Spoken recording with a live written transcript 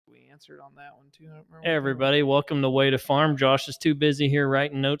answered on that one too. I don't remember Hey everybody, welcome to Way to Farm. Josh is too busy here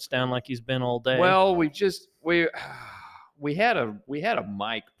writing notes down like he's been all day. Well, we had a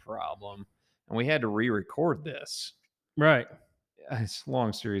mic problem, and we had to re-record this. Right. It's a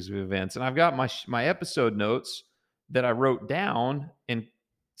long series of events, and I've got my episode notes that I wrote down and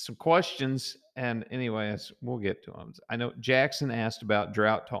some questions. And anyways, we'll get to them. I know Jackson asked about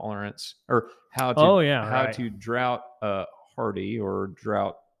drought tolerance or how to drought hardy or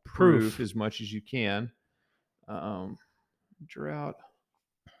drought proof as much as you can. Drought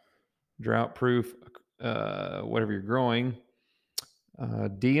proof, whatever you're growing.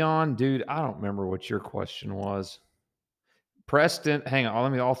 Dion, dude, I don't remember what your question was. Preston, hang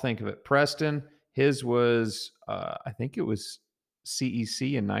on, I'll think of it. Preston, his was, I think it was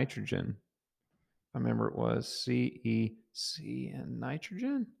CEC and nitrogen. I remember it was CEC and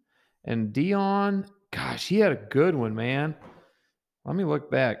nitrogen. And Dion, gosh, he had a good one, man. Let me look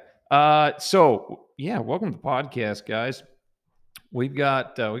back. So yeah, welcome to the podcast, guys. We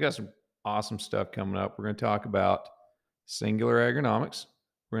got some awesome stuff coming up. We're going to talk about Singular Agronomics.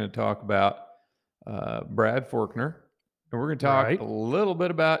 We're going to talk about Brad Forkner. And we're going to talk a little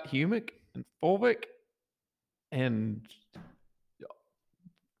bit about Humic and Fulvic. And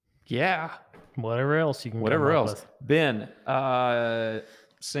yeah. Whatever else you can Whatever come else. Up with. Ben,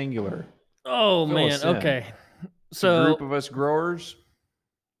 Singular. Oh, man. Okay. So a group of us growers.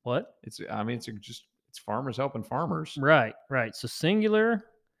 What? It's farmers helping farmers. Right. So Singular,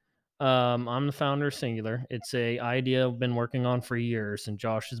 I'm the founder of Singular. It's a idea I've been working on for years, and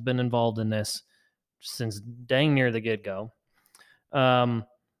Josh has been involved in this since dang near the get-go.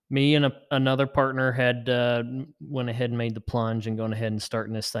 Me and another partner had went ahead and made the plunge and gone ahead and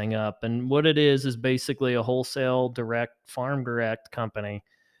starting this thing up. And what it is basically a wholesale farm direct company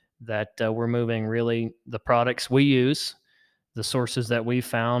that we're moving really the products we use, the sources that we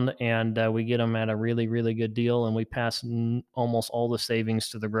found, and we get them at a really, really good deal, and we pass almost all the savings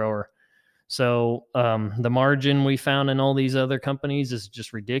to the grower. So the margin we found in all these other companies is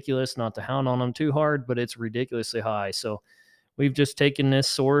just ridiculous, not to hound on them too hard, but it's ridiculously high. So we've just taken this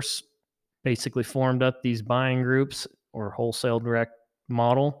source, basically formed up these buying groups or wholesale direct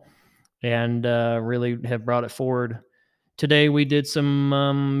model, and really have brought it forward. Today we did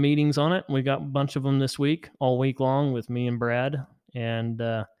some meetings on it. We got a bunch of them this week, all week long with me and Brad, and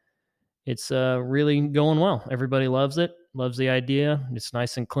it's really going well. Everybody loves it, loves the idea. It's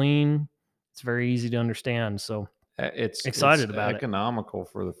nice and clean. It's very easy to understand. So it's excited about economical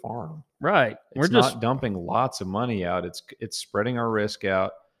for the farm. Right. We're just not dumping lots of money out. It's spreading our risk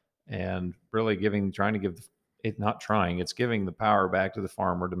out and really giving the power back to the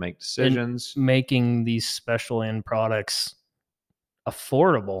farmer to make decisions. And making these special end products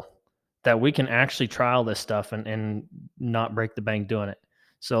affordable that we can actually trial this stuff and not break the bank doing it.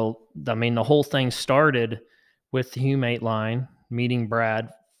 So, I mean, the whole thing started with the Humate line, meeting Brad,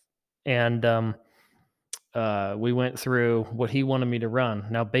 and we went through what he wanted me to run.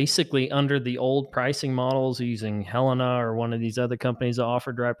 Now, basically, under the old pricing models using Helena or one of these other companies that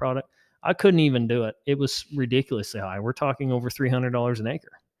offer dry product, I couldn't even do it. It was ridiculously high. We're talking over $300 an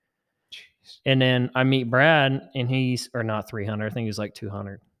acre. Jeez. And then I meet Brad, and not 300, I think he's like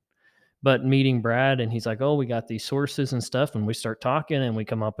 200. But meeting Brad, and he's like, oh, we got these sources and stuff, and we start talking, and we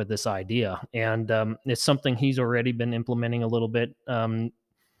come up with this idea. And it's something he's already been implementing a little bit.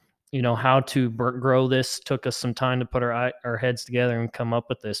 How to grow this took us some time to put our heads together and come up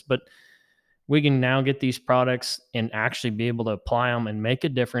with this. But we can now get these products and actually be able to apply them and make a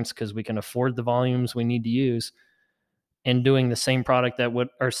difference because we can afford the volumes we need to use. And doing the same product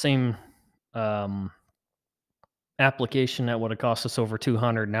same application that would have cost us over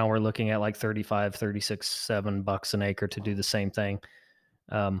 $200. Now we're looking at like $35, $36, $7 an acre to do the same thing.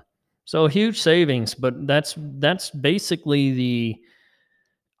 So huge savings, but that's basically the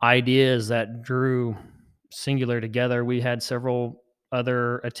ideas that drew Singular together. We had several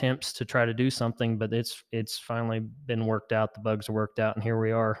other attempts to try to do something, but it's finally been worked out. The bugs are worked out, and here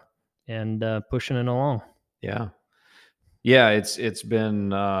we are, and pushing it along. Yeah, it's been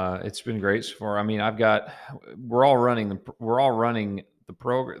great so far. I mean, we're all running the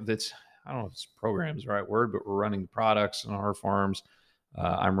program. I don't know if it's program is the right word, but we're running products on our farms.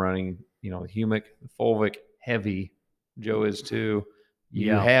 I'm running, Humic, Fulvic, heavy. Joe is too.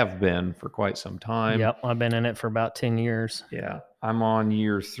 You have been for quite some time. Yep, I've been in it for about 10 years. Yeah, I'm on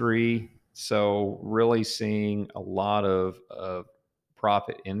year 3, so really seeing a lot of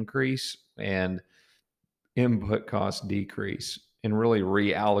profit increase and input cost decrease, and really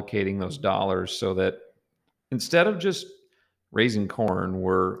reallocating those dollars so that instead of just raising corn,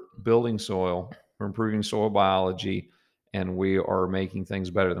 we're building soil, we're improving soil biology, and we are making things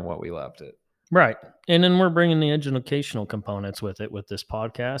better than what we left it. Right. And then we're bringing the educational components with it with this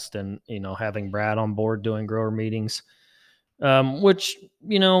podcast and, having Brad on board doing grower meetings, which,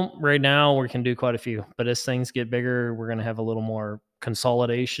 right now we can do quite a few. But as things get bigger, we're going to have a little more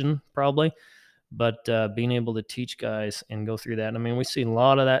consolidation probably. But being able to teach guys and go through that. I mean, we see a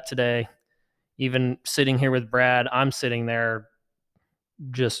lot of that today. Even sitting here with Brad, I'm sitting there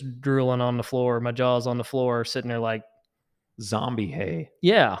just drooling on the floor. My jaw's on the floor, sitting there like, zombie hay.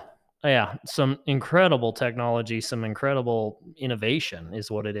 Yeah. Some incredible technology, some incredible innovation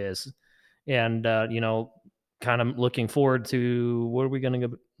is what it is. And, kind of looking forward to what are we going to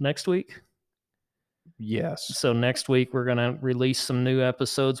go next week? Yes. So next week, we're going to release some new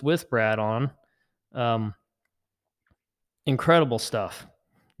episodes with Brad on. Incredible stuff.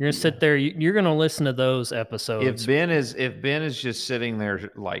 You're going to sit there. You're going to listen to those episodes. If Ben is just sitting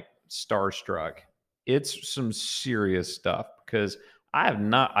there like starstruck, it's some serious stuff because I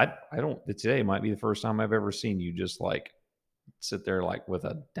don't, today might be the first time I've ever seen you just like sit there like with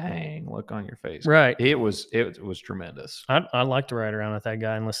a dang look on your face. Right. It was tremendous. I like to ride around with that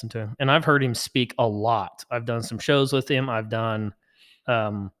guy and listen to him. And I've heard him speak a lot. I've done some shows with him. I've done,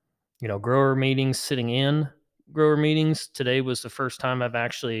 grower meetings, sitting in grower meetings. Today was the first time I've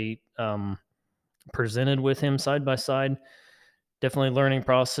actually presented with him side by side. Definitely learning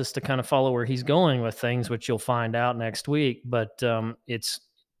process to kind of follow where he's going with things, which you'll find out next week. But it's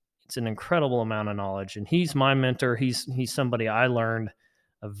an incredible amount of knowledge, and he's my mentor. He's somebody I learned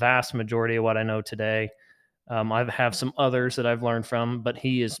a vast majority of what I know today. I have some others that I've learned from, but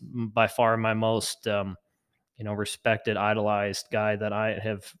he is by far my most respected, idolized guy that I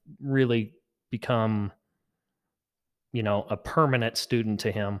have really become a permanent student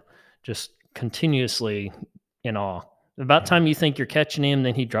to him, just continuously in awe. About time you think you're catching him,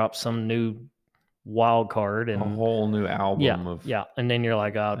 then he drops some new wild card and a whole new album and then you're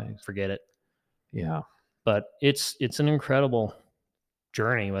like, oh, forget it. Yeah. But it's an incredible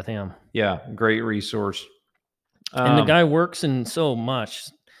journey with him. Yeah, great resource. And the guy works in so much.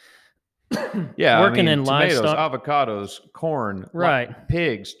 Yeah, working in tomatoes, livestock, avocados, corn, right?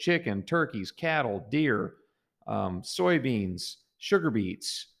 Pigs, chicken, turkeys, cattle, deer, soybeans, sugar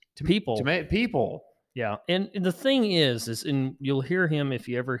beets, people. Yeah, and the thing is, and you'll hear him if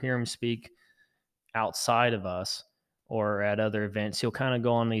you ever hear him speak outside of us or at other events. He'll kind of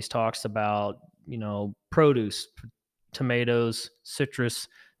go on these talks about produce, tomatoes, citrus,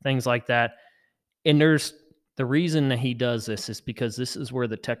 things like that. And there's the reason that he does this is because this is where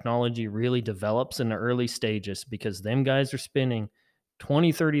the technology really develops in the early stages, because them guys are spending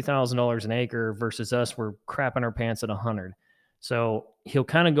 $20,000-$30,000 an acre versus us, we're crapping our pants at 100. So he'll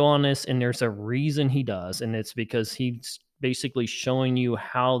kind of go on this, and there's a reason he does, and it's because he's basically showing you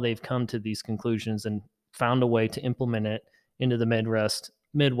how they've come to these conclusions and found a way to implement it into the Midwest,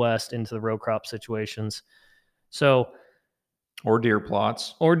 into the row crop situations. So, or deer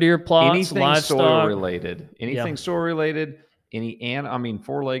plots, anything livestock, soil related,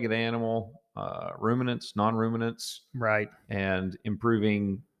 four-legged animal, ruminants, non-ruminants, right, and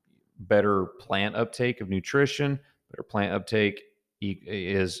improving better plant uptake of nutrition. Better plant uptake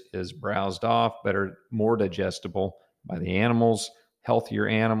is browsed off, more digestible by the animals, healthier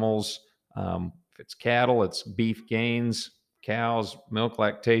animals. If it's cattle, it's beef gains, cows, milk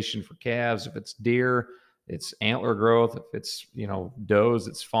lactation for calves. If it's deer, it's antler growth. If it's, does,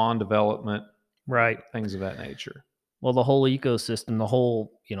 it's fawn development, right? Things of that nature. Well, the whole ecosystem, the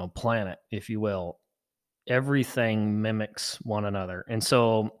whole, planet, if you will, everything mimics one another. And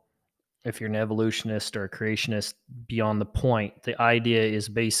so if you're an evolutionist or a creationist beyond the point, the idea is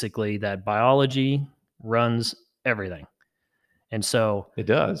basically that biology runs everything. And so it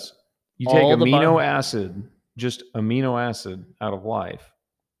does. You take amino acid out of life,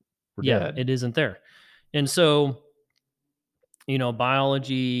 we're dead. It isn't there. And so,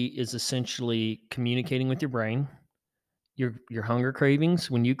 biology is essentially communicating with your brain, your hunger cravings.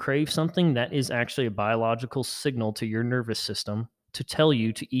 When you crave something, that is actually a biological signal to your nervous system to tell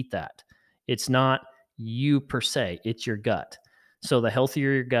you to eat that. It's not you per se, it's your gut. So the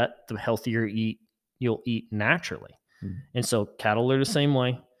healthier your gut, the healthier you'll eat naturally. And so cattle are the same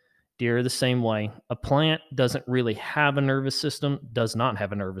way. Deer are the same way. A plant does not have a nervous system,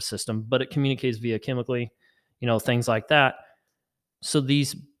 but it communicates via chemically, things like that. So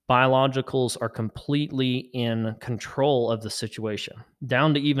these biologicals are completely in control of the situation,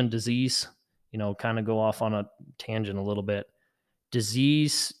 down to even disease, kind of go off on a tangent a little bit.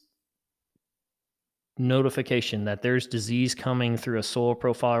 Disease notification that there's disease coming through a soil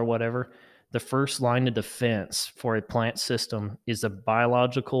profile or whatever, the first line of defense for a plant system is a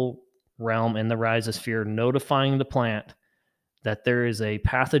biological realm in the rhizosphere notifying the plant that there is a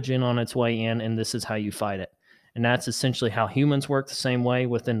pathogen on its way in, and this is how you fight it. And that's essentially how humans work the same way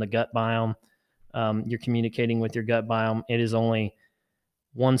within the gut biome. You're communicating with your gut biome. It is only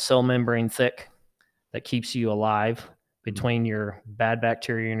one cell membrane thick that keeps you alive between your bad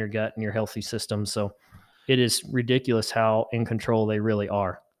bacteria in your gut and your healthy system. So it is ridiculous how in control they really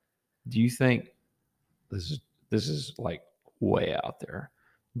are. Do you think this is like way out there?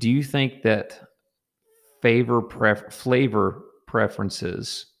 Do you think that flavor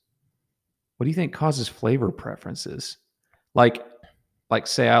preferences? What do you think causes flavor preferences? Like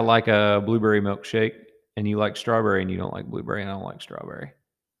say I like a blueberry milkshake and you like strawberry and you don't like blueberry and I don't like strawberry.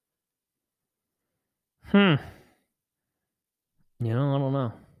 I don't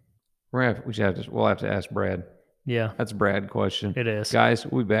know. We'll have to ask Brad. Yeah, That's a Brad question. it is. Guys,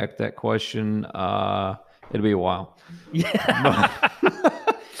 we'll be back to that question. It'll be a while. Yeah.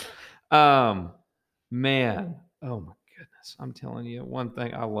 Man. Oh my goodness. I'm telling you, one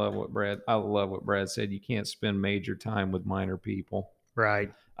thing I love what Brad said. You can't spend major time with minor people.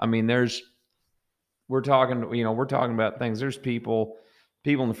 Right. I mean, we're talking about things. There's people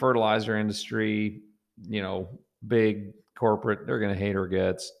in the fertilizer industry, big corporate, they're going to hate our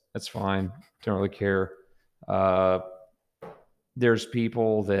guts. That's fine. Don't really care. There's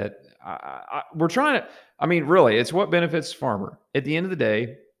people that we're trying to, really, it's what benefits the farmer. At the end of the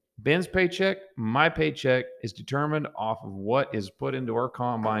day, Ben's paycheck, my paycheck is determined off of what is put into our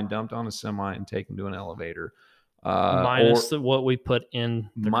combine, dumped on a semi, and taken to an elevator. Minus what we put in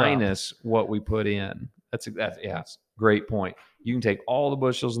the minus crop. What we put in. That's great point. You can take all the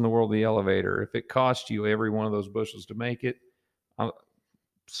bushels in the world of the elevator. If it cost you every one of those bushels to make it,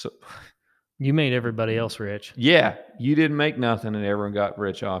 so you made everybody else rich. Yeah, you didn't make nothing, and everyone got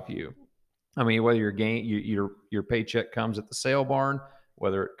rich off you. I mean, whether your paycheck comes at the sale barn,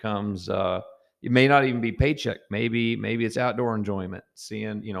 whether it comes, it may not even be paycheck. Maybe it's outdoor enjoyment,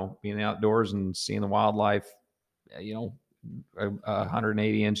 being outdoors and seeing the wildlife. A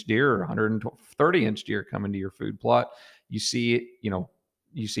 180-inch deer or 130-inch deer come into your food plot. You see it,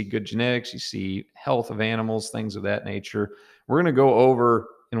 you see good genetics, you see health of animals, things of that nature. We're going to go over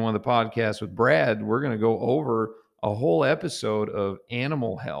in one of the podcasts with Brad, we're going to go over a whole episode of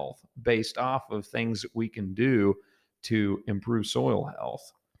animal health based off of things that we can do to improve soil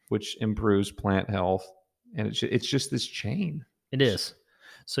health, which improves plant health. And it's just this chain. It is.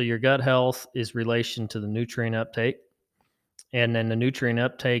 So your gut health is relation to the nutrient uptake. And then the nutrient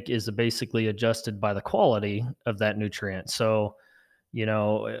uptake is basically adjusted by the quality of that nutrient. So,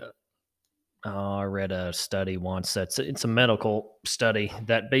 I read a study once it's a medical study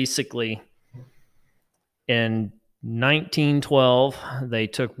that basically in 1912, they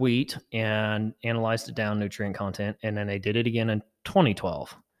took wheat and analyzed it down nutrient content. And then they did it again in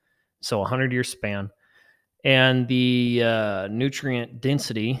 2012. So 100-year span. And the nutrient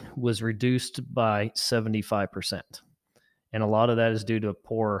density was reduced by 75%. And a lot of that is due to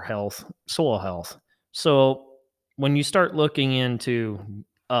poor health, soil health. So when you start looking into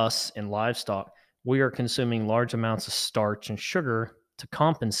us and livestock, we are consuming large amounts of starch and sugar to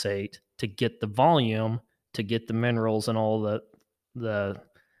compensate, to get the volume, to get the minerals and all the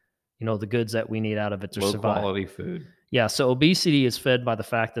goods that we need out of it to survive. Low quality food. Yeah. So obesity is fed by the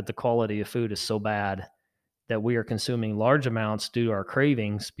fact that the quality of food is so bad that we are consuming large amounts due to our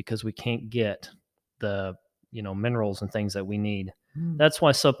cravings because we can't get the minerals and things that we need. That's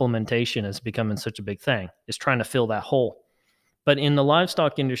why supplementation is becoming such a big thing, is trying to fill that hole. But in the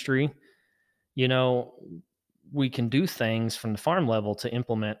livestock industry, we can do things from the farm level to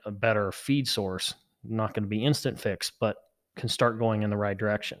implement a better feed source. Not going to be instant fix, but can start going in the right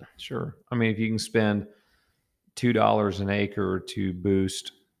direction. Sure. I mean, if you can spend $2 an acre to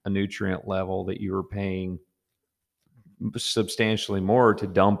boost a nutrient level that you were paying substantially more to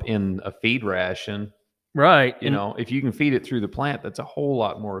dump in a feed ration, right? If you can feed it through the plant, that's a whole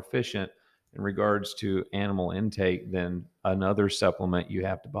lot more efficient in regards to animal intake than another supplement you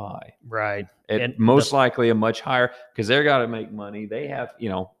have to buy. Right. And most likely a much higher, because they're got to make money. They have,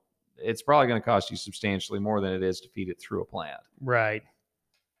 it's probably going to cost you substantially more than it is to feed it through a plant. Right.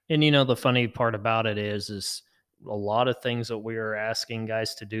 And the funny part about it is a lot of things that we are asking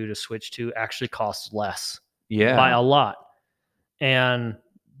guys to do to switch to actually costs less. Yeah. By a lot. And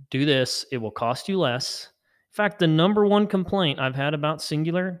do this, it will cost you less. In fact, the number one complaint I've had about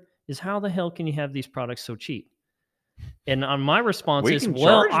Singular is how the hell can you have these products so cheap? And on my response is,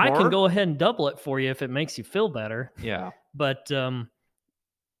 well, I can go ahead and double it for you if it makes you feel better. Yeah. But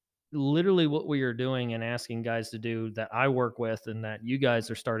literally what we are doing and asking guys to do that I work with and that you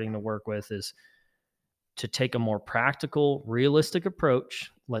guys are starting to work with is to take a more practical, realistic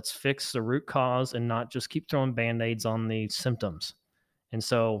approach. Let's fix the root cause and not just keep throwing band-aids on the symptoms. And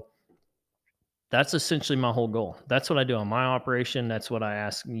so that's essentially my whole goal. That's what I do on my operation. That's what I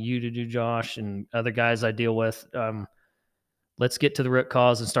ask you to do, Josh, and other guys I deal with. Let's get to the root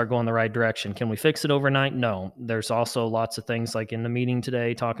cause and start going the right direction. Can we fix it overnight? No. There's also lots of things like in the meeting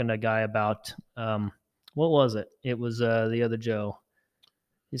today, talking to a guy about, what was it? It was the other Joe.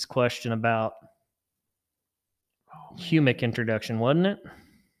 His question about Humic introduction, wasn't it?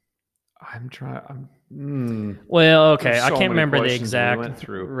 I'm trying. Well, okay. There's I so can't many remember the questions we exact. went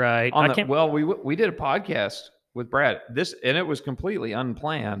through. Right. On I the, can't. well, we did a podcast with Brad. And it was completely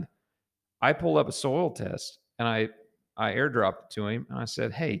unplanned. I pulled up a soil test and I airdropped it to him and I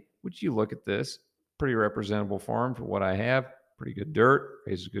said, "Hey, would you look at this? Pretty representable farm for what I have. Pretty good dirt,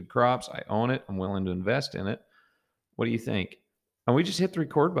 raises good crops. I own it. I'm willing to invest in it. What do you think?" And we just hit the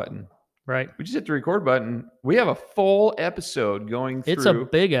record button. Right. We just hit the record button. We have a full episode going through. It's a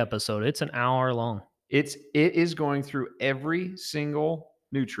big episode. It's an hour long. It is going through every single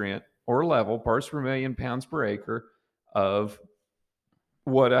nutrient or level, parts per million, pounds per acre of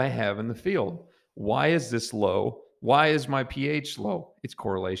what I have in the field. Why is this low? Why is my pH low? It's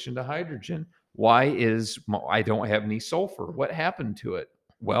correlation to hydrogen. Why is I don't have any sulfur? What happened to it?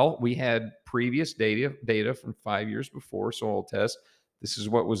 Well, we had previous data from 5 years before soil test. This is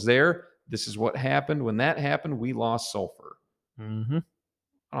what was there. This is what happened. When that happened, we lost sulfur. Mm-hmm.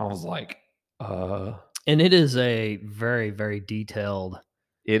 I was like, And it is a very, very detailed,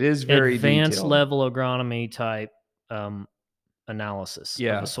 it is very advanced detailed. level agronomy type analysis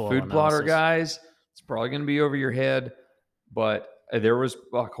of a soil food analysis. plotter guys, it's probably going to be over your head, but there was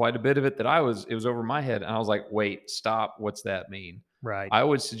quite a bit of it that it was over my head, and I was like, wait, stop, what's that mean? Right. I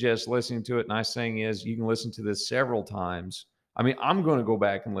would suggest listening to it. Nice thing is you can listen to this several times. I mean, I'm going to go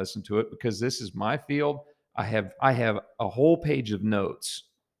back and listen to it because this is my field. I have a whole page of notes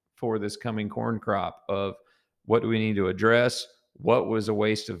for this coming corn crop of what do we need to address, what was a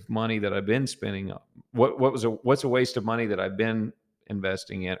waste of money that I've been spending, what's a waste of money that I've been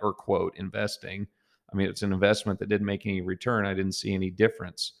investing in, or quote investing. I mean, it's an investment that didn't make any return. I didn't see any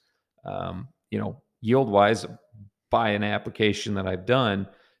difference, yield wise by an application that I've done.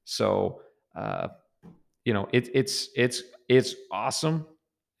 So, it's awesome,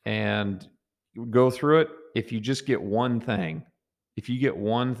 and go through it. If you just get one thing, if you get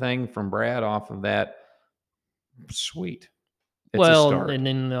one thing from Brad off of that, sweet. It's a start. And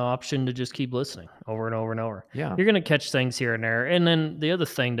then the option to just keep listening over and over and over. Yeah. You're going to catch things here and there. And then the other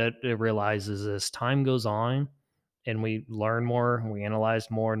thing that it realizes as time goes on and we learn more, and we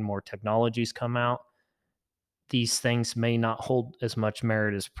analyze more and more technologies come out, these things may not hold as much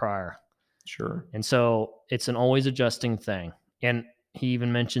merit as prior. Sure. And so it's an always adjusting thing. And he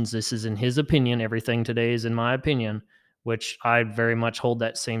even mentions this is in his opinion. Everything today is in my opinion, which I very much hold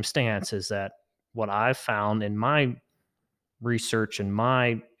that same stance, is that what I've found in my research and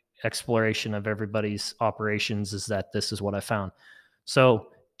my exploration of everybody's operations is that this is what I found. So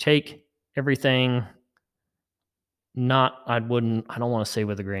take everything I don't want to say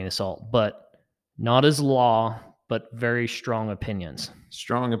with a grain of salt, but not as law, but very strong opinions.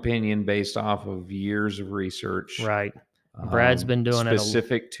 Strong opinion based off of years of research. Right. Brad's been doing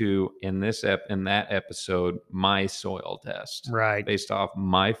specific to in that episode, my soil test. Right. Based off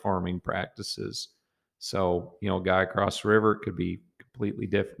my farming practices. So, a guy across the river could be completely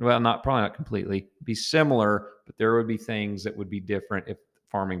different. Well, probably not completely, be similar, but there would be things that would be different if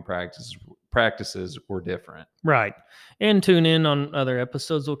farming practices were different. Right. And tune in on other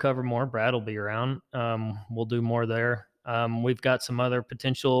episodes. We'll cover more. Brad will be around. We'll do more there. We've got some other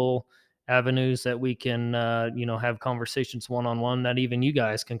potential avenues that we can, have conversations one-on-one that even you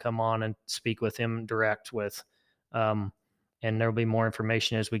guys can come on and speak with him direct with. And there'll be more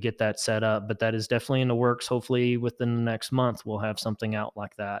information as we get that set up, but that is definitely in the works. Hopefully within the next month, we'll have something out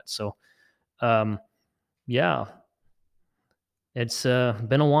like that. So, yeah, it's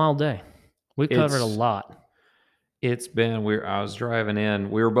been a wild day. We've covered a lot. It's been, I was driving in,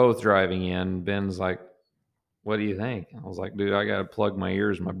 we were both driving in. Ben's like, "What do you think?" I was like, "Dude, I got to plug my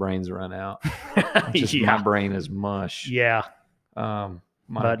ears. My brain's run out." My brain is mush. Yeah.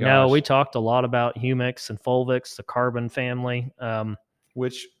 No, we talked a lot about Humics and Fulvics, the carbon family.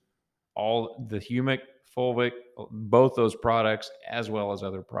 Which all the Humic, Fulvic, both those products, as well as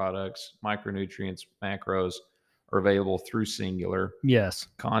other products, micronutrients, macros, are available through Singular. Yes.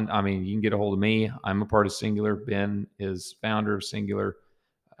 You can get a hold of me. I'm a part of Singular. Ben is founder of Singular.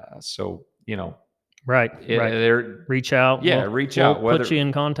 Right. Reach out. Yeah, reach out. We'll put you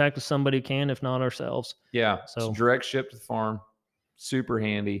in contact with somebody who can, if not ourselves. Yeah. So it's direct ship to the farm. Super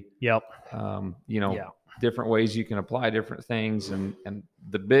handy. Yep. different ways you can apply different things, and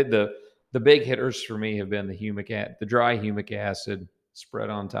the big hitters for me have been the dry humic acid spread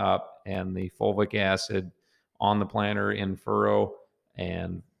on top, and the fulvic acid on the planter in furrow,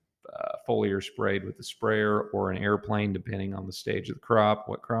 and foliar sprayed with the sprayer or an airplane, depending on the stage of the crop,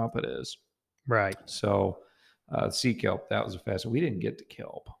 what crop it is. Right. So sea kelp, that was a fast one. We didn't get to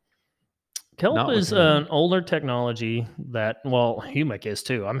kelp. Kelp Not with is him. an older technology that, well, humic is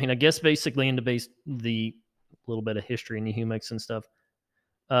too. I mean, I guess basically into the little bit of history in the humics and stuff.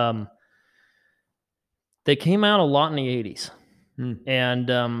 They came out a lot in the 80s. And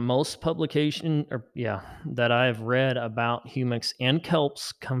most publication that I've read about humics and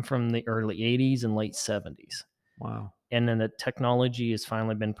kelps come from the early 80s and late 70s. Wow. And then the technology has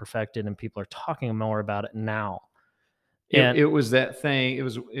finally been perfected and people are talking more about it now. It was that thing.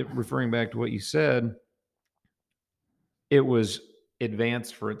 Referring back to what you said, it was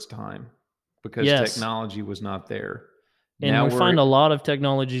advanced for its time because yes, technology was not there. and Now we find a lot of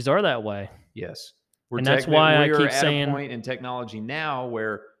technologies are that way. yes. And that's why I keep at saying a point in technology now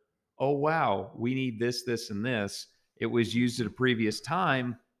where, oh wow, we need this, this, and this. It was used at a previous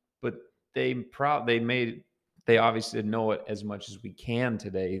time, but they obviously didn't know it as much as we can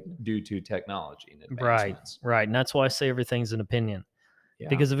today due to technology and advancements. Right. And that's why I say everything's an opinion. Yeah.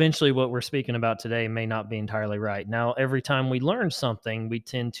 Because eventually what we're speaking about today may not be entirely right. Now, every time we learn something, we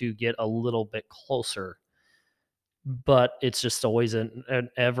tend to get a little bit closer. But it's just always an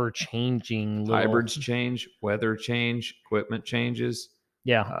ever-changing little... Hybrids change, weather change, equipment changes.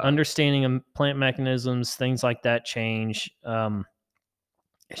 Yeah, understanding of plant mechanisms, things like that change.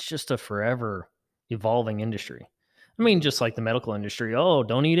 It's just a forever evolving industry. I mean, just like the medical industry. Oh,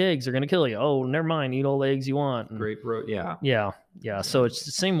 don't eat eggs; they're going to kill you. Oh, never mind, eat all the eggs you want. And Great, yeah. Yeah. So it's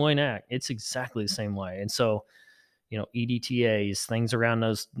the same way now. It's exactly the same way. And so, EDTAs, things around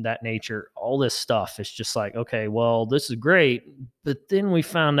that nature, all this stuff is just like, okay, well, this is great, but then we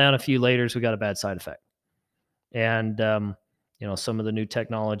found out a few later we got a bad side effect. And some of the new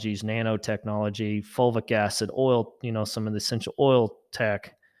technologies, nanotechnology, fulvic acid, oil, some of the essential oil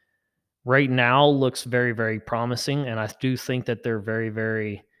tech right now looks very, very promising. And I do think that they're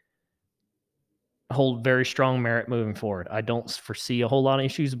hold very strong merit moving forward. I don't foresee a whole lot of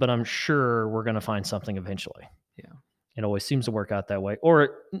issues, but I'm sure we're going to find something eventually. Yeah. It always seems to work out that way.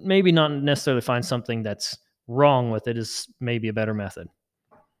 Or maybe not necessarily find something that's wrong with it, is maybe a better method.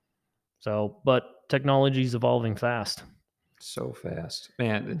 So, but technology is evolving fast. So fast.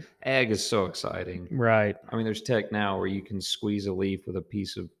 Man, ag is so exciting. Right. I mean, there's tech now where you can squeeze a leaf with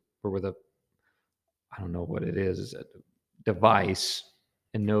I don't know what it is a device,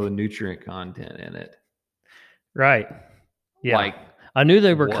 and know the nutrient content in it. Right. Yeah. Like, I knew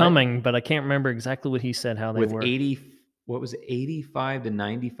they were coming, but I can't remember exactly what he said, how they were. With 85 to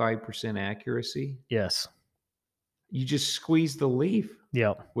 95% accuracy? Yes. You just squeeze the leaf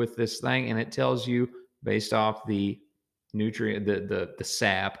with this thing, and it tells you based off the nutrient, the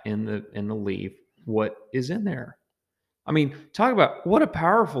sap in the leaf, what is in there. I mean, talk about what a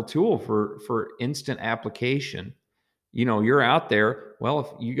powerful tool for instant application. You're out there. Well, if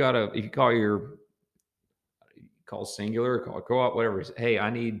you call singular, call co-op, whatever. Hey,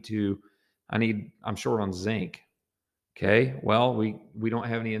 I'm short on zinc. Okay, well, we don't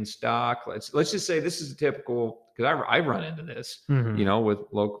have any in stock. Let's just say this is a typical, because I run into this, with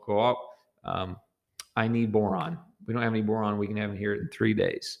local co-op. I need boron. We don't have any boron. We can have it here in 3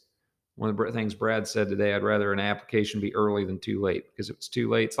 days. One of the things Brad said today, I'd rather an application be early than too late, because if it's too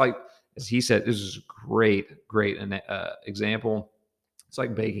late, it's like, as he said, this is great example. It's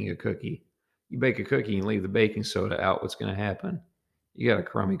like baking a cookie. You bake a cookie and leave the baking soda out. What's going to happen? You got a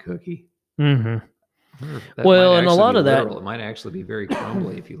crummy cookie. Mm-hmm. Well, and a lot of that, it might actually be very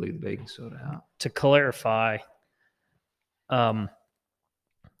crumbly if you leave the baking soda out. To clarify,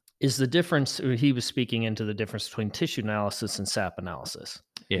 is the difference, he was speaking into the difference between tissue analysis and sap analysis.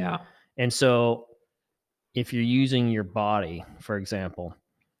 Yeah. And so if you're using your body, for example,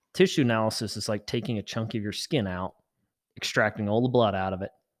 tissue analysis is like taking a chunk of your skin out, extracting all the blood out of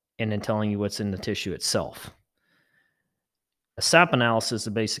it, and then telling you what's in the tissue itself. A sap analysis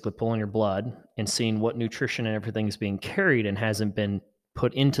is basically pulling your blood and seeing what nutrition and everything is being carried and hasn't been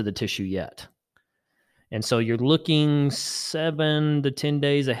put into the tissue yet. And so you're looking 7 to 10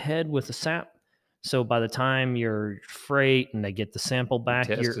 days ahead with the sap. So by the time your freight and they get the sample back,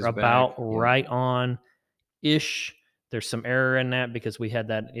 you're about right on-ish. There's some error in that because we had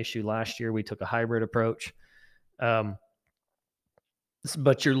that issue last year. We took a hybrid approach.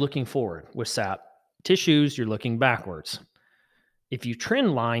 But you're looking forward with sap. Tissues, you're looking backwards. If you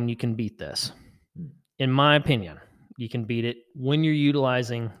trend line, you can beat this. In my opinion, you can beat it when you're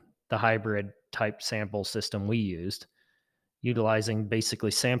utilizing the hybrid type sample system we used, utilizing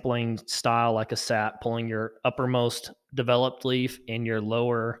basically sampling style like a sap, pulling your uppermost developed leaf and your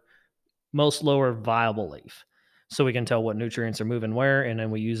most lower viable leaf. So we can tell what nutrients are moving where, and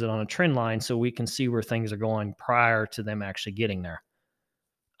then we use it on a trend line so we can see where things are going prior to them actually getting there.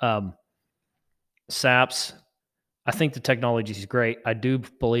 Saps, I think the technology is great. I do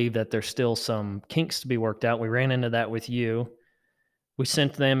believe that there's still some kinks to be worked out. We ran into that with you. We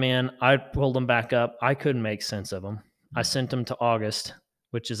sent them in. I pulled them back up. I couldn't make sense of them. I sent them to August,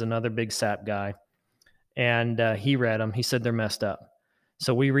 which is another big sap guy, and he read them. He said they're messed up.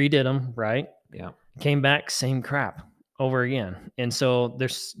 So we redid them, right? Yeah. Came back, same crap over again. And so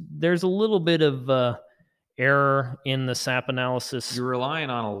there's a little bit of error in the sap analysis. You're relying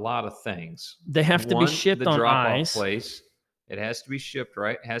on a lot of things. They have to be shipped on drop-off ice. place. It has to be shipped,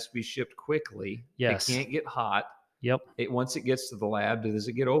 right? It has to be shipped quickly. Yes. It can't get hot. Yep. Once it gets to the lab, does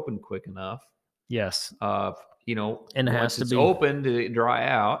it get open quick enough? Yes. And it once has to it's be open, did it dry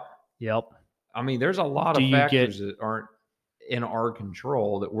out? Yep. I mean, there's a lot of factors that aren't in our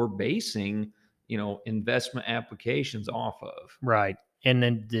control that we're basing, investment applications off of. Right. And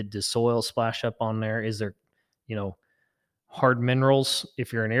then did the soil splash up on there? Is there, hard minerals?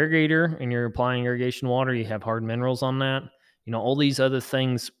 If you're an irrigator and you're applying irrigation water, you have hard minerals on that. All these other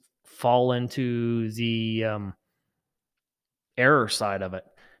things fall into the error side of it.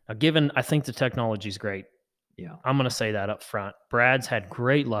 Now, I think the technology is great. Yeah. I'm going to say that up front. Brad's had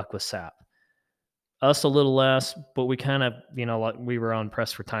great luck with sap. Us a little less, but we kind of, like we were on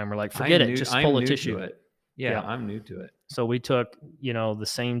press for time. We're like, forget it, just pull a tissue. Yeah, I'm new to it. So we took, the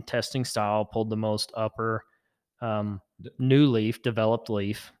same testing style, pulled the most upper new leaf, developed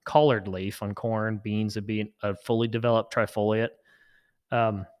leaf, collared leaf on corn, beans would be a fully developed trifoliate.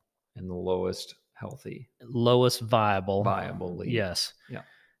 And the lowest viable leaf. Yes. Yeah.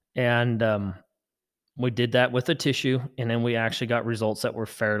 And we did that with a tissue, and then we actually got results that were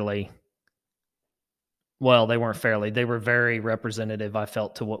they were very representative, I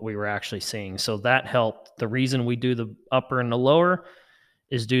felt, to what we were actually seeing. So that helped. The reason we do the upper and the lower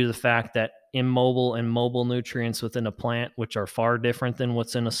is due to the fact that immobile and mobile nutrients within a plant, which are far different than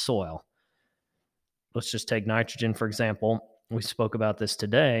what's in a soil. Let's just take nitrogen, for example. We spoke about this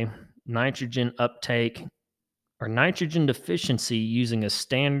today. Nitrogen uptake or nitrogen deficiency using a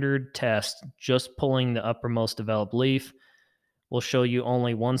standard test, just pulling the uppermost developed leaf, will show you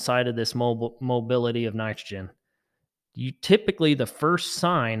only one side of this mobility of nitrogen. Typically, the first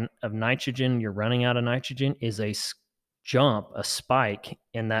sign of nitrogen, you're running out of nitrogen, is a spike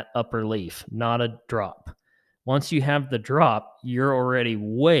in that upper leaf, not a drop. Once you have the drop, you're already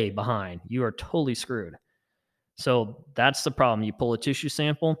way behind. You are totally screwed. So that's the problem. You pull a tissue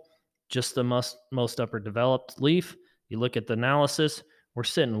sample, just the most upper developed leaf. You look at the analysis, we're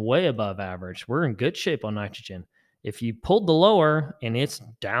sitting way above average. We're in good shape on nitrogen. If you pulled the lower and it's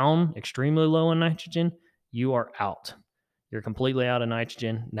down extremely low in nitrogen, you are out. You're completely out of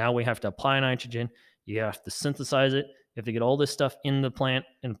nitrogen. Now we have to apply nitrogen. You have to synthesize it. You have to get all this stuff in the plant,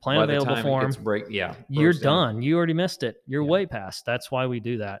 in plant available form. You're done. You already missed it. You're way past. That's why we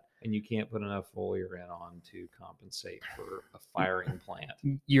do that. And you can't put enough foliar in on to compensate for a firing plant.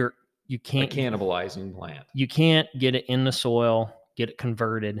 You can't a cannibalizing plant. You can't get it in the soil, get it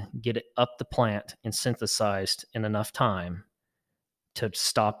converted, get it up the plant and synthesized in enough time to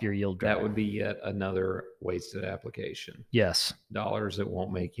stop your yield drop. That would be yet another wasted application. Yes. Dollars that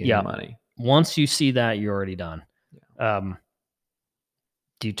won't make you any money. Once you see that, you're already done. Yeah.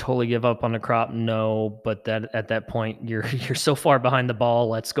 Do you totally give up on the crop? No, but at that point, you're so far behind the ball.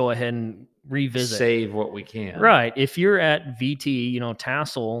 Let's go ahead and revisit. Save what we can. Right. If you're at VT,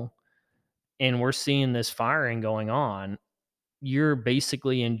 tassel, and we're seeing this firing going on, you're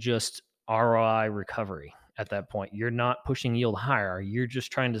basically in just ROI recovery at that point. You're not pushing yield higher. You're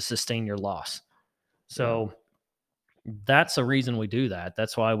just trying to sustain your loss. So that's the reason we do that.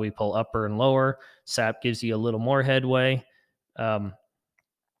 That's why we pull upper and lower. SAP gives you a little more headway.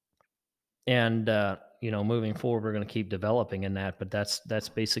 Moving forward, we're going to keep developing in that, but that's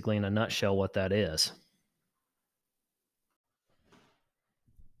basically in a nutshell what that is.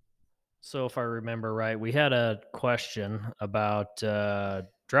 So if I remember right, we had a question about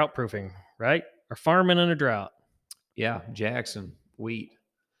drought proofing, right? Or farming in a drought. Yeah, Jackson Wheat,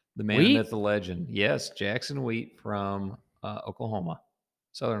 the man, myth, the legend. Yes, Jackson Wheat from Oklahoma,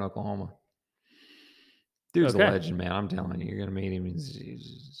 southern Oklahoma. Dude's a legend, man. I'm telling you, you're going to meet him.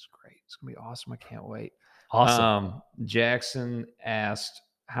 He's great. It's going to be awesome. I can't wait. Awesome. Jackson asked,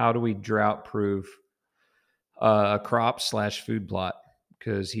 how do we drought proof a crop/food plot?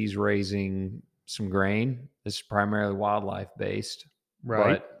 Because he's raising some grain. This is primarily wildlife based.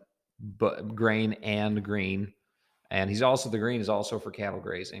 Right. But but grain and green. And the green is also for cattle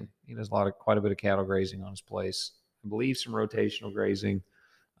grazing. He does quite a bit of cattle grazing on his place. I believe some rotational grazing.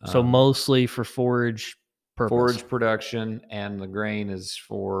 So mostly for forage purpose. Forage production, and the grain is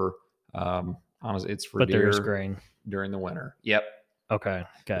for, honestly, it's for But there is deer grain during the winter. Yep. Okay.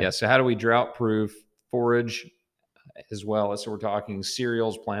 Yeah. So how do we drought proof forage as well? So we're talking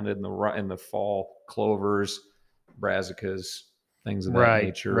cereals planted in the fall, clovers, brassicas, things of that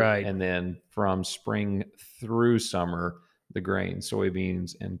nature. Right. And then from spring through summer, the grain,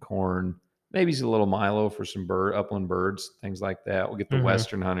 soybeans and corn, maybe a little milo for some upland birds, things like that. We'll get the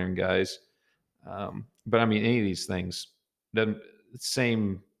Western hunting guys. But I mean, any of these things, the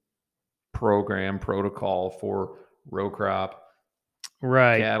same protocol for row crop,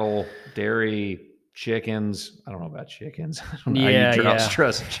 cattle, dairy, chickens. I don't know about chickens. I don't know how you drought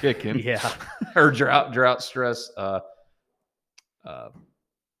stress a chicken. Or drought stress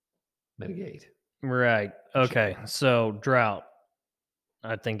mitigate. Right. Okay. So drought.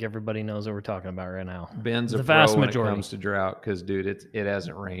 I think everybody knows what we're talking about right now. Ben's a pro when it comes to drought because, dude, it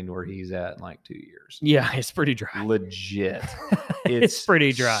hasn't rained where he's at in like 2 years. Yeah, it's pretty dry. Legit. It's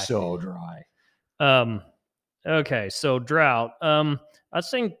pretty dry. So dry. Okay, so drought. I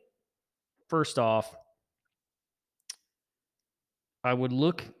think first off, I would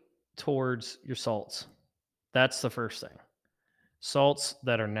look towards your salts. That's the first thing. Salts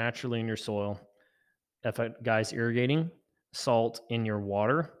that are naturally in your soil. If a guy's irrigating, salt in your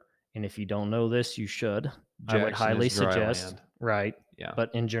water. And if you don't know this, you should. I would highly suggest. Right. Yeah.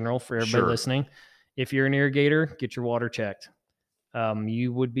 But in general, for everybody listening, if you're an irrigator, get your water checked.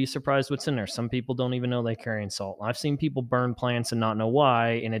 You would be surprised what's in there. Some people don't even know they're carrying salt. I've seen people burn plants and not know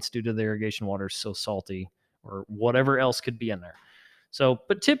why, and it's due to the irrigation water is so salty or whatever else could be in there. So,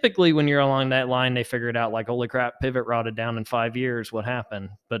 but typically when you're along that line, they figure it out like, holy crap, pivot rotted down in 5 years. What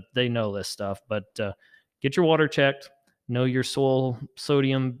happened? But they know this stuff. But get your water checked. Know your soil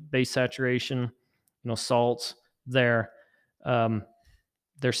sodium base saturation, salts there.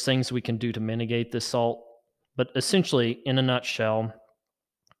 There's things we can do to mitigate this salt. But essentially, in a nutshell,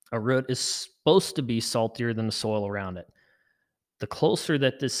 a root is supposed to be saltier than the soil around it. The closer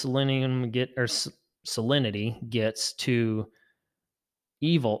that the salinity gets to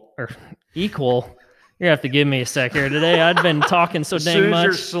equal, you're gonna have to give me a sec here today. I've been talking so dang much.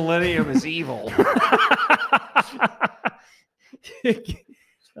 Your selenium is evil.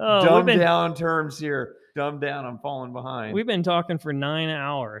 Dumb down terms here. Dumb down. I'm falling behind. We've been talking for 9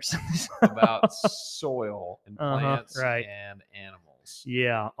 hours about soil and plants and animals.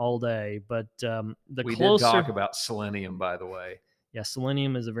 Yeah, all day. But we did talk about selenium, by the way. Yeah,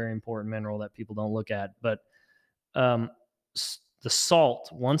 selenium is a very important mineral that people don't look at. But the salt,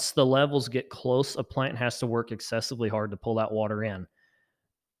 once the levels get close, a plant has to work excessively hard to pull that water in.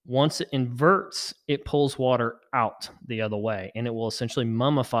 Once it inverts, it pulls water out the other way, and it will essentially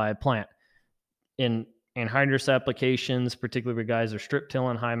mummify a plant. In anhydrous applications, particularly where guys are strip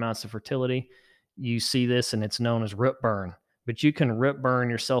tilling high amounts of fertility, you see this, and it's known as root burn. But you can root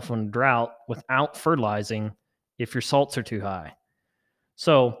burn yourself in drought without fertilizing if your salts are too high.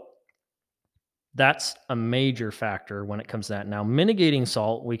 So that's a major factor when it comes to that. Now, mitigating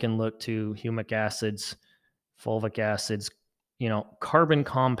salt, we can look to humic acids, fulvic acids, carbon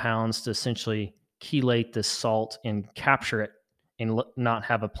compounds to essentially chelate this salt and capture it and not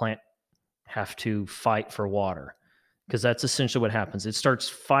have a plant have to fight for water, because that's essentially what happens. It starts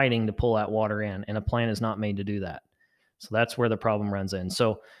fighting to pull that water in, and a plant is not made to do that. So that's where the problem runs in.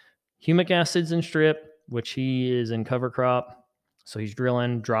 So humic acids in strip, which he is in cover crop. So he's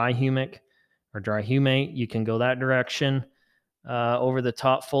drilling dry humic or dry humate. You can go that direction. Over the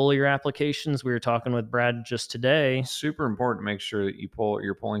top foliar applications, we were talking with Brad just today. Super important to make sure that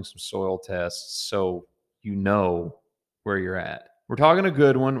you're pulling some soil tests so you know where you're at. We're talking a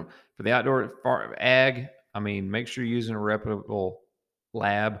good one for the outdoor ag. I mean, make sure you're using a reputable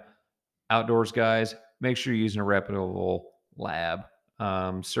lab. Outdoors guys, make sure you're using a reputable lab.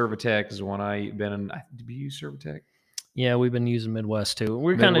 Cervatec is the one I've been in. Did you use Cervatec? Yeah, we've been using Midwest too.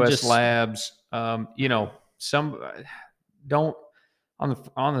 We're kind of just labs. Some don't on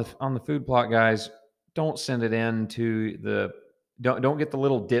the food plot guys. Don't send it in to don't get the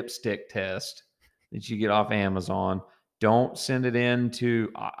little dipstick test that you get off Amazon. Don't send it in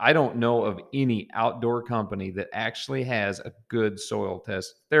to. I don't know of any outdoor company that actually has a good soil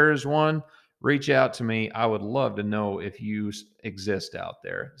test. If there is one, reach out to me. I would love to know if you exist out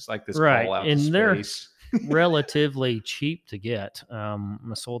there. It's like this call out to space. Relatively cheap to get. A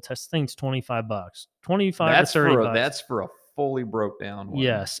soil test thing's $25. $25 to $30. That's for a fully broke down one.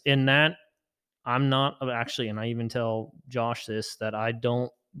 Yes, in that I'm not actually, and I even tell Josh this, that I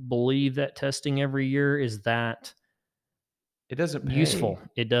don't believe that testing every year is that It doesn't pay. useful.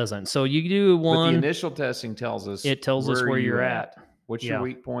 It doesn't. So you do But the one, initial testing tells us it tells us where you're at. What's your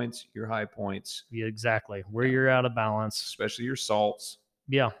weak points, your high points, Yeah, exactly. Where you're out of balance. especially your salts.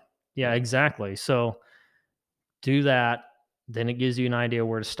 Yeah. Yeah, exactly. So do that. Then it gives you an idea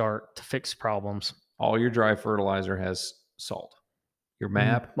where to start to fix problems. All your dry fertilizer has salt. Your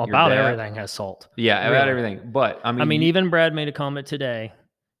MAP, your About DAP, everything has salt. Yeah, about everything. But I mean, even Brad made a comment today.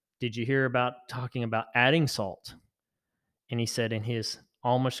 Did you hear about talking about adding salt? And he said in his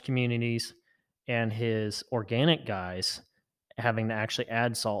Amish communities and his organic guys having to actually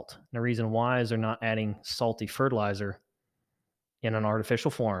add salt. And the reason why is they're not adding salty fertilizer in an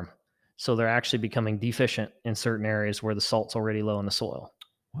artificial form. So they're actually becoming deficient in certain areas where the salt's already low in the soil.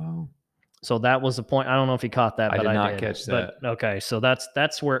 wow. So that was the point. I don't know if you caught that, but I did not catch that. But okay, so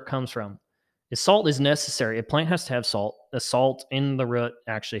that's where it comes from. Salt is necessary. A plant has to have salt. The salt in the root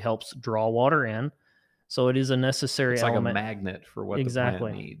actually helps draw water in. So it is a necessary It's element. like a magnet for what the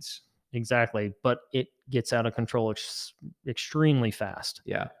plant needs. Exactly. But it gets out of control extremely fast.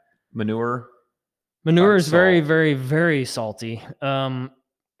 Yeah. Manure is very, very, very salty.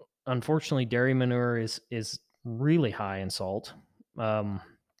 Unfortunately, dairy manure is really high in salt.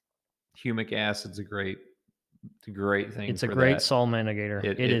 Humic acid's a great thing. It's a great salt mitigator.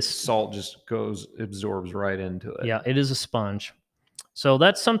 It is salt just absorbs right into it. Yeah, it is a sponge. So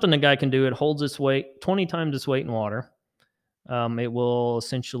that's something the guy can do. It holds its weight 20 times its weight in water. It will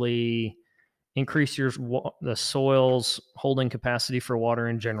essentially increase the soil's holding capacity for water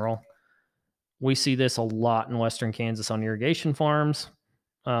in general. We see this a lot in western Kansas on irrigation farms.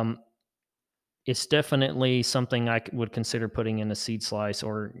 It's definitely something I would consider putting in a seed slice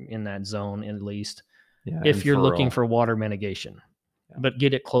or in that zone at least, if you're looking for water mitigation. Yeah. But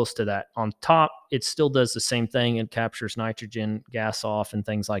get it close to that. On top, it still does the same thing. It captures nitrogen gas off and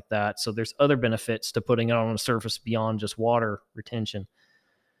things like that. So there's other benefits to putting it on the surface beyond just water retention.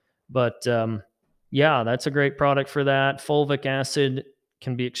 But yeah, that's a great product for that. Fulvic acid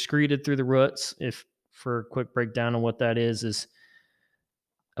can be excreted through the roots. For a quick breakdown of what that is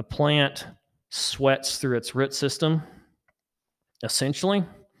a plant sweats through its root system, essentially.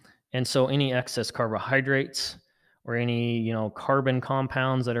 And so any excess carbohydrates or any, carbon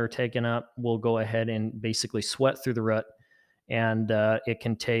compounds that are taken up will go ahead and basically sweat through the root. And it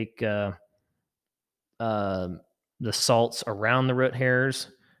can take the salts around the root hairs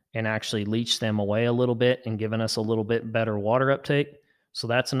and actually leach them away a little bit and giving us a little bit better water uptake. So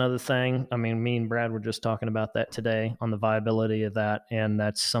that's another thing. I mean, me and Brad were just talking about that today on the viability of that. And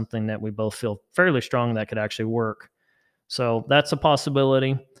that's something that we both feel fairly strong that could actually work. So that's a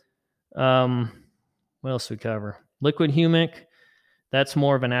possibility. What else we cover? Liquid humic. That's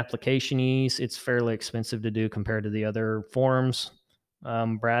more of an application ease. It's fairly expensive to do compared to the other forms.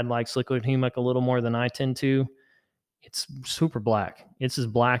 Brad likes liquid humic a little more than I tend to. It's super black. It's as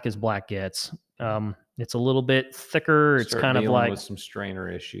black gets. It's a little bit thicker. It's kind of like with some strainer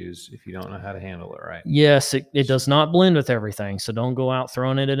issues if you don't know how to handle it right. Yes, it does not blend with everything. So don't go out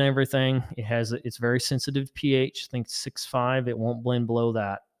throwing it in everything. It's very sensitive pH. I think 6.5. It won't blend below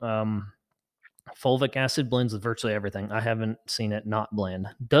that. Fulvic acid blends with virtually everything. I haven't seen it not blend.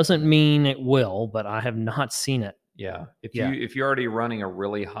 Doesn't mean it will, but I have not seen it. Yeah. If you're already running a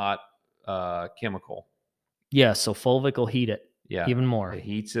really hot chemical. Yeah, so Fulvic will heat it. Yeah. Even more. It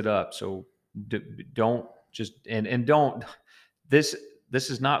heats it up. So don't just and don't this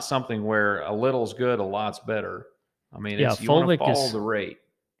is not something where a little's good, a lot's better. I mean, you want to follow the rate.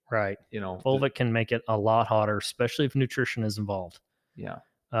 Right. Fulvic can make it a lot hotter, especially if nutrition is involved. Yeah.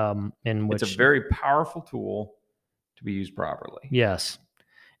 It's a very powerful tool to be used properly. Yes.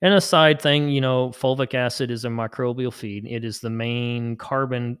 And a side thing, fulvic acid is a microbial feed. It is the main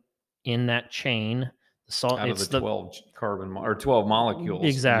carbon in that chain. Out of the 12 carbon or 12 molecules.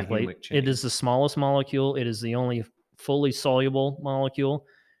 Exactly. It is the smallest molecule. It is the only fully soluble molecule,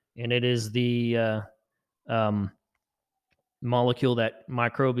 and it is the molecule that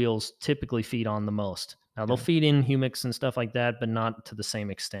microbials typically feed on the most. Now, they'll feed in humics and stuff like that, but not to the same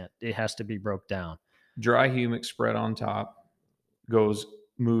extent. It has to be broke down. Dry humic spread on top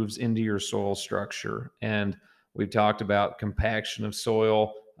moves into your soil structure. And we've talked about compaction of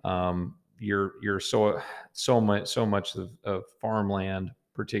soil. Your soil, so much of farmland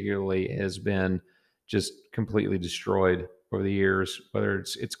particularly has been just completely destroyed over the years, whether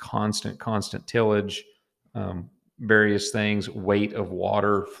it's constant tillage, various things, weight of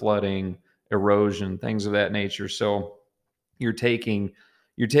water, flooding, erosion, things of that nature. So you're taking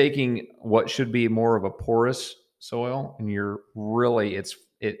what should be more of a porous soil, and you're really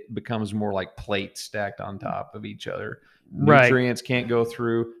it becomes more like plates stacked on top of each other. Right. Nutrients can't go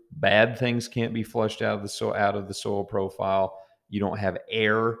through. Bad things can't be flushed out of the soil profile. You don't have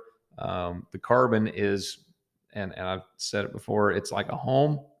air. The carbon is, and I've said it before, it's like a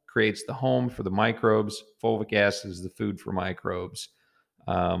home, creates the home for the microbes. Fulvic acid is the food for microbes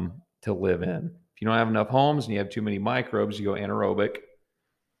to live in. If you don't have enough homes and you have too many microbes, you go anaerobic.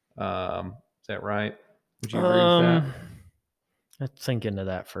 Is that right? Would you agree with that? Let's think into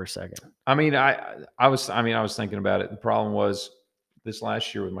that for a second. I mean, I was thinking about it. The problem was this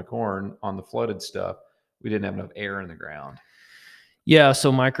last year with my corn on the flooded stuff, we didn't have enough air in the ground. Yeah,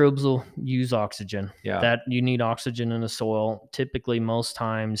 so microbes will use oxygen. Yeah. That you need oxygen in the soil. Typically, most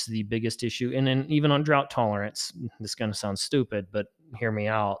times, the biggest issue, and then even on drought tolerance, this is going to sound stupid, but hear me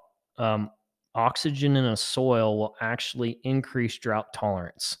out. Oxygen in a soil will actually increase drought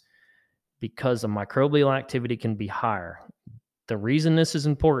tolerance because the microbial activity can be higher. The reason this is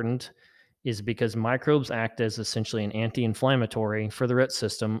important is because microbes act as essentially an anti-inflammatory for the root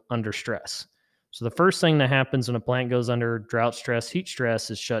system under stress. So the first thing that happens when a plant goes under drought stress, heat stress,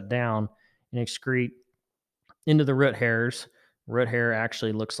 is shut down and excrete into the root hairs. Root hair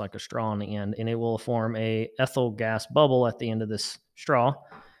actually looks like a straw on the end, and it will form a ethyl gas bubble at the end of this straw,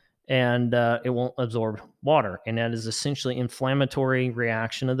 and it won't absorb water. And that is essentially inflammatory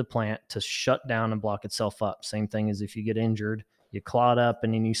reaction of the plant to shut down and block itself up. Same thing as if you get injured, you clot up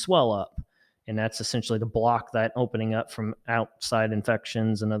and then you swell up. And that's essentially to block that opening up from outside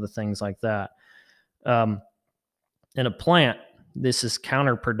infections and other things like that. In a plant, this is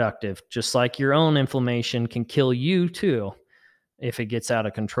counterproductive. Just like your own inflammation can kill you too if it gets out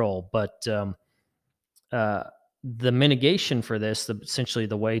of control. But the mitigation for this, essentially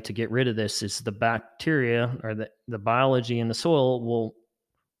the way to get rid of this, is the bacteria or the biology in the soil will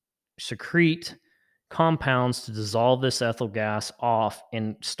secrete compounds to dissolve this ethyl gas off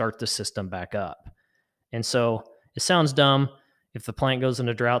and start the system back up. And so it sounds dumb. If the plant goes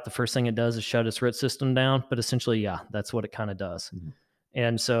into drought, the first thing it does is shut its root system down. But essentially, yeah, that's what it kind of does. Mm-hmm.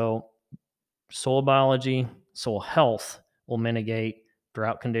 And so soil biology, soil health will mitigate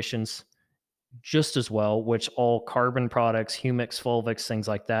drought conditions just as well, which all carbon products, humics, fulvics, things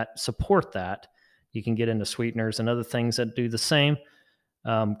like that support that. You can get into sweeteners and other things that do the same.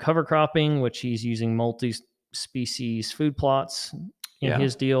 Cover cropping, which he's using multi-species food plots in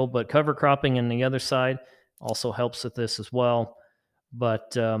his deal, but cover cropping on the other side also helps with this as well.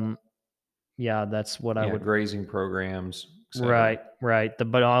 But yeah, that's what I would. Grazing programs. Right.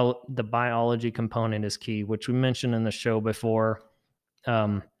 The biology component is key, which we mentioned in the show before.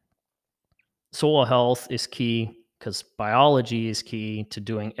 Soil health is key because biology is key to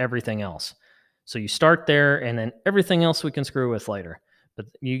doing everything else. So you start there, and then everything else we can screw with later. But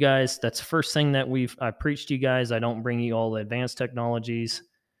you guys, that's the first thing that I preach to you guys. I don't bring you all the advanced technologies,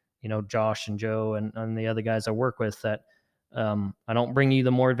 Josh and Joe and the other guys I work with, that I don't bring you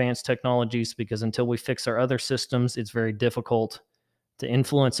the more advanced technologies, because until we fix our other systems, it's very difficult to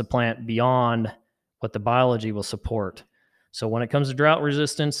influence a plant beyond what the biology will support. So when it comes to drought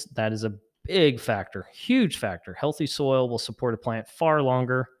resistance, that is a big factor, huge factor. Healthy soil will support a plant far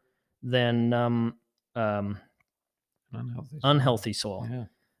longer than unhealthy soil. Yeah.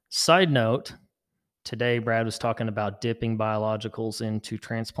 Side note, today Brad was talking about dipping biologicals into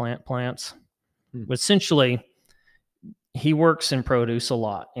transplant plants. Essentially, he works in produce a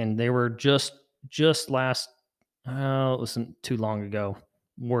lot, and they were just last, it wasn't too long ago,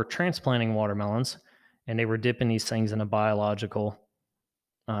 we're transplanting watermelons, and they were dipping these things in a biological,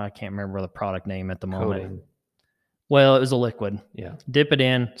 I can't remember the product name at the moment. Coating. Well, it was a liquid. Yeah. Dip it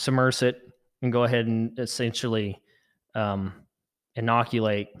in, submerge it, and go ahead and essentially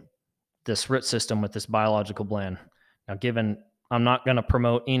inoculate this root system with this biological blend. Now, given I'm not going to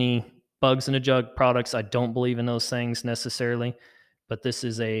promote any bugs in a jug products, I don't believe in those things necessarily, but this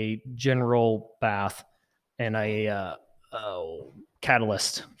is a general bath and a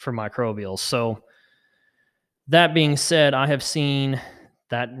catalyst for microbials. So that being said, I have seen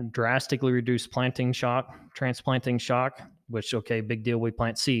that drastically reduced transplanting shock, which, okay, big deal, we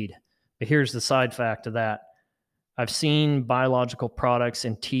plant seed. But here's the side fact of that. I've seen biological products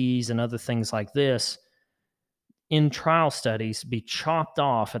and teas and other things like this in trial studies be chopped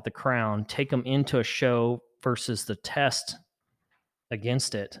off at the crown, take them into a show versus the test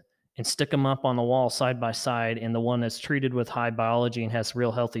against it, and stick them up on the wall side by side. And the one that's treated with high biology and has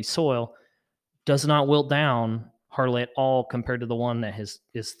real healthy soil does not wilt down hardly at all compared to the one that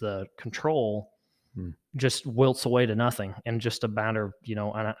is the control, just wilts away to nothing in just a matter of,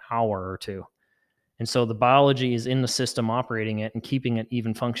 an hour or two. And so the biology is in the system operating it and keeping it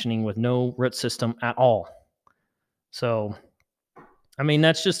even functioning with no root system at all. So I mean,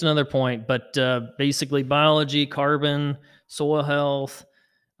 that's just another point, but basically biology, carbon, soil health.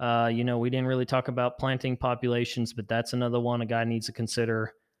 We didn't really talk about planting populations, but that's another one a guy needs to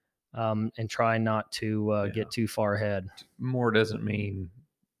consider, and try not to get too far ahead. More doesn't mean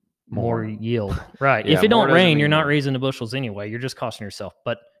More yield. Right. Yeah, If it more don't doesn't rain, mean you're not more. raising the bushels anyway. You're just costing yourself.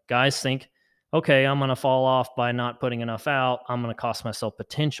 But guys think, okay, I'm going to fall off by not putting enough out. I'm going to cost myself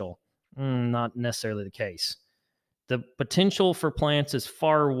potential. Not necessarily the case. The potential for plants is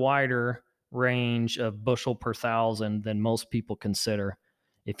far wider range of bushel per thousand than most people consider.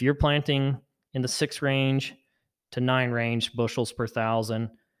 If you're planting in the 6 range to 9 range bushels per thousand,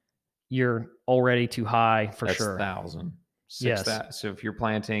 you're already too high for That's sure. 1,000. Yes. So if you're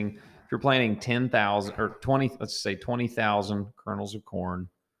planting 10,000 or 20, let's say 20,000 kernels of corn,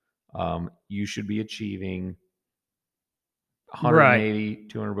 you should be achieving Right. 180,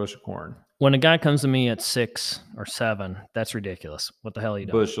 200 bushel corn. When a guy comes to me at 6 or 7, that's ridiculous. What the hell are you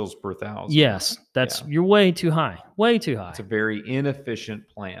doing? Bushels per thousand. Yes, you're way too high. Way too high. It's a very inefficient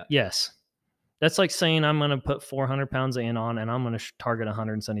plant. Yes. That's like saying I'm going to put 400 pounds of N on and I'm going to target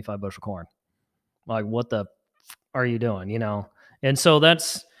 175 bushel corn. Like, what the are you doing? And so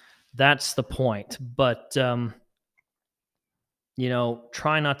that's the point. But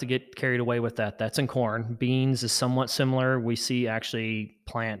try not to get carried away with that. That's in corn. Beans is somewhat similar. We see actually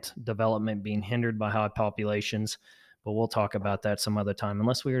plant development being hindered by high populations, but we'll talk about that some other time,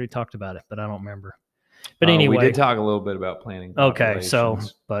 unless we already talked about it, but I don't remember. But anyway, we did talk a little bit about planting populations. Okay,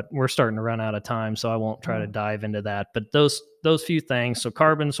 but we're starting to run out of time, so I won't try to dive into that. But those few things. So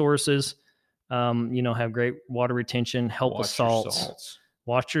carbon sources, have great water retention. Help with salts.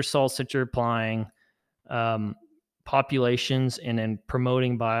 Watch your salts that you're applying. Populations, and then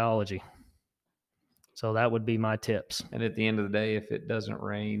promoting biology. So that would be my tips. And at the end of the day, if it doesn't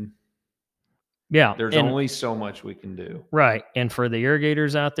rain, there's and only so much we can do. Right. And for the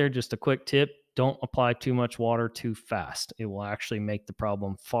irrigators out there, just a quick tip: don't apply too much water too fast. It will actually make the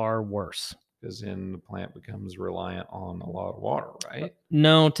problem far worse. Because then the plant becomes reliant on a lot of water, right?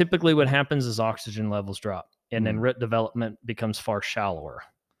 No, typically what happens is oxygen levels drop, and then root development becomes far shallower.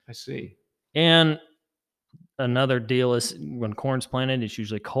 I see. And another deal is when corn's planted, it's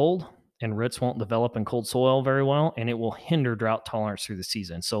usually cold, and roots won't develop in cold soil very well, and it will hinder drought tolerance through the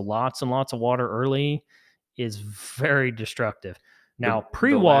season. So lots and lots of water early is very destructive. Now,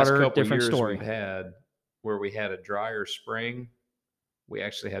 pre-water, different story. We've had where we had a drier spring, we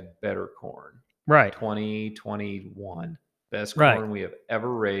actually had better corn. Right. 2021, best corn we have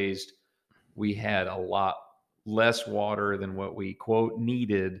ever raised. We had a lot less water than what we, quote,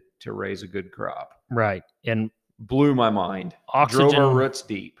 needed to raise a good crop. Right. And blew my mind. Drove our roots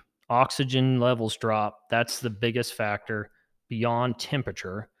deep. Oxygen levels drop. That's the biggest factor beyond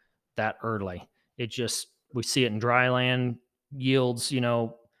temperature that early. We see it in dry land yields,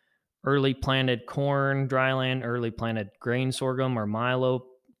 early planted corn, dry land, early planted grain sorghum or milo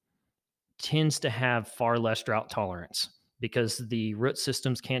tends to have far less drought tolerance because the root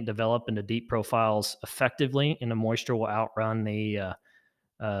systems can't develop into deep profiles effectively, and the moisture will outrun the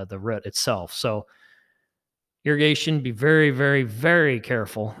root itself. So irrigation, be very, very, very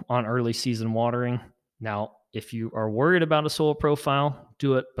careful on early season watering. Now, if you are worried about a soil profile,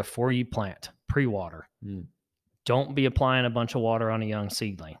 do it before you plant, pre-water. Don't be applying a bunch of water on a young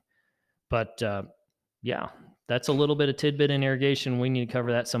seedling. But that's a little bit of tidbit in irrigation. We need to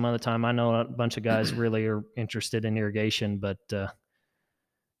cover that some other time. I know a bunch of guys really are interested in irrigation, but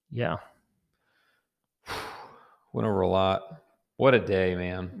yeah. Went over a lot. What a day,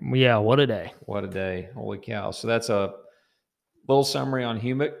 man. Yeah, what a day. What a day. Holy cow. So that's a little summary on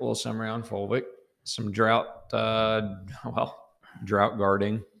Humic, a little summary on Fulvic, some drought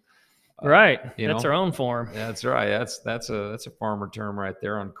guarding. Right. That's our own form. That's right. That's a farmer term right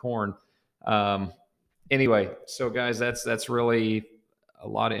there on corn. Anyway, so guys, that's really a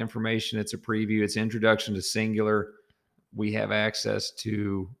lot of information. It's a preview. It's introduction to singular. We have access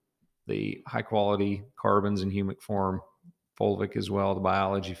to the high quality carbons in humic form, Fulvic as well, the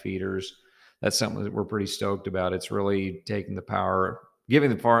biology feeders. That's something that we're pretty stoked about. It's really taking the power, giving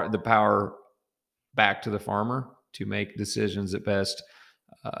the power back to the farmer to make decisions that best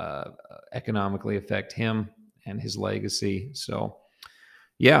economically affect him and his legacy. So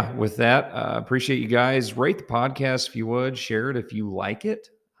yeah, with that, appreciate you guys. Rate the podcast if you would. Share it if you like it.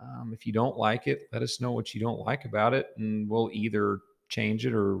 If you don't like it, let us know what you don't like about it, and we'll either change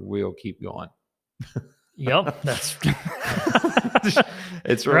it or we'll keep going. Yep, that's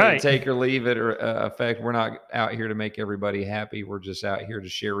it's really take or leave it or effect. We're not out here to make everybody happy. We're just out here to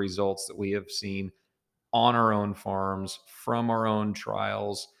share results that we have seen on our own farms, from our own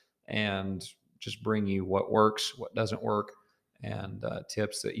trials, and just bring you what works, what doesn't work, and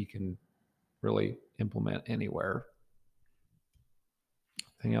tips that you can really implement anywhere.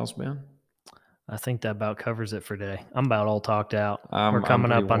 Anything else, Ben? I think that about covers it for today. I'm about all talked out. We're I'm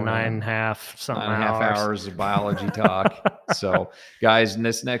coming pretty up on worn out. 9.5 something 9.5 hours of biology talk. So, guys, in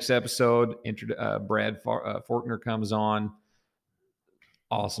this next episode, Brad Forkner comes on.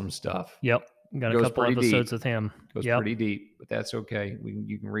 Awesome stuff. Yep. Got a Goes couple pretty episodes deep. with him. Goes pretty deep, but that's okay.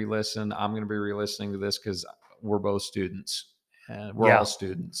 You can re-listen. I'm going to be re-listening to this because we're both students. And we're all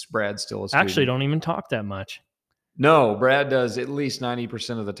students. Brad's still a student. Actually, don't even talk that much. No, Brad does at least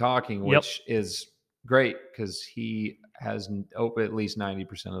 90% of the talking, which is great because he has at least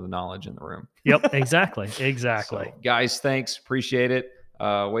 90% of the knowledge in the room. Yep, exactly. Exactly. So, guys, thanks. Appreciate it.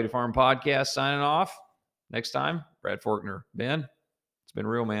 Way to Farm Podcast signing off. Next time, Brad Forkner. Ben, it's been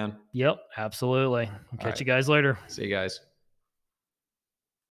real, man. Yep, absolutely. Catch you guys later. See you guys.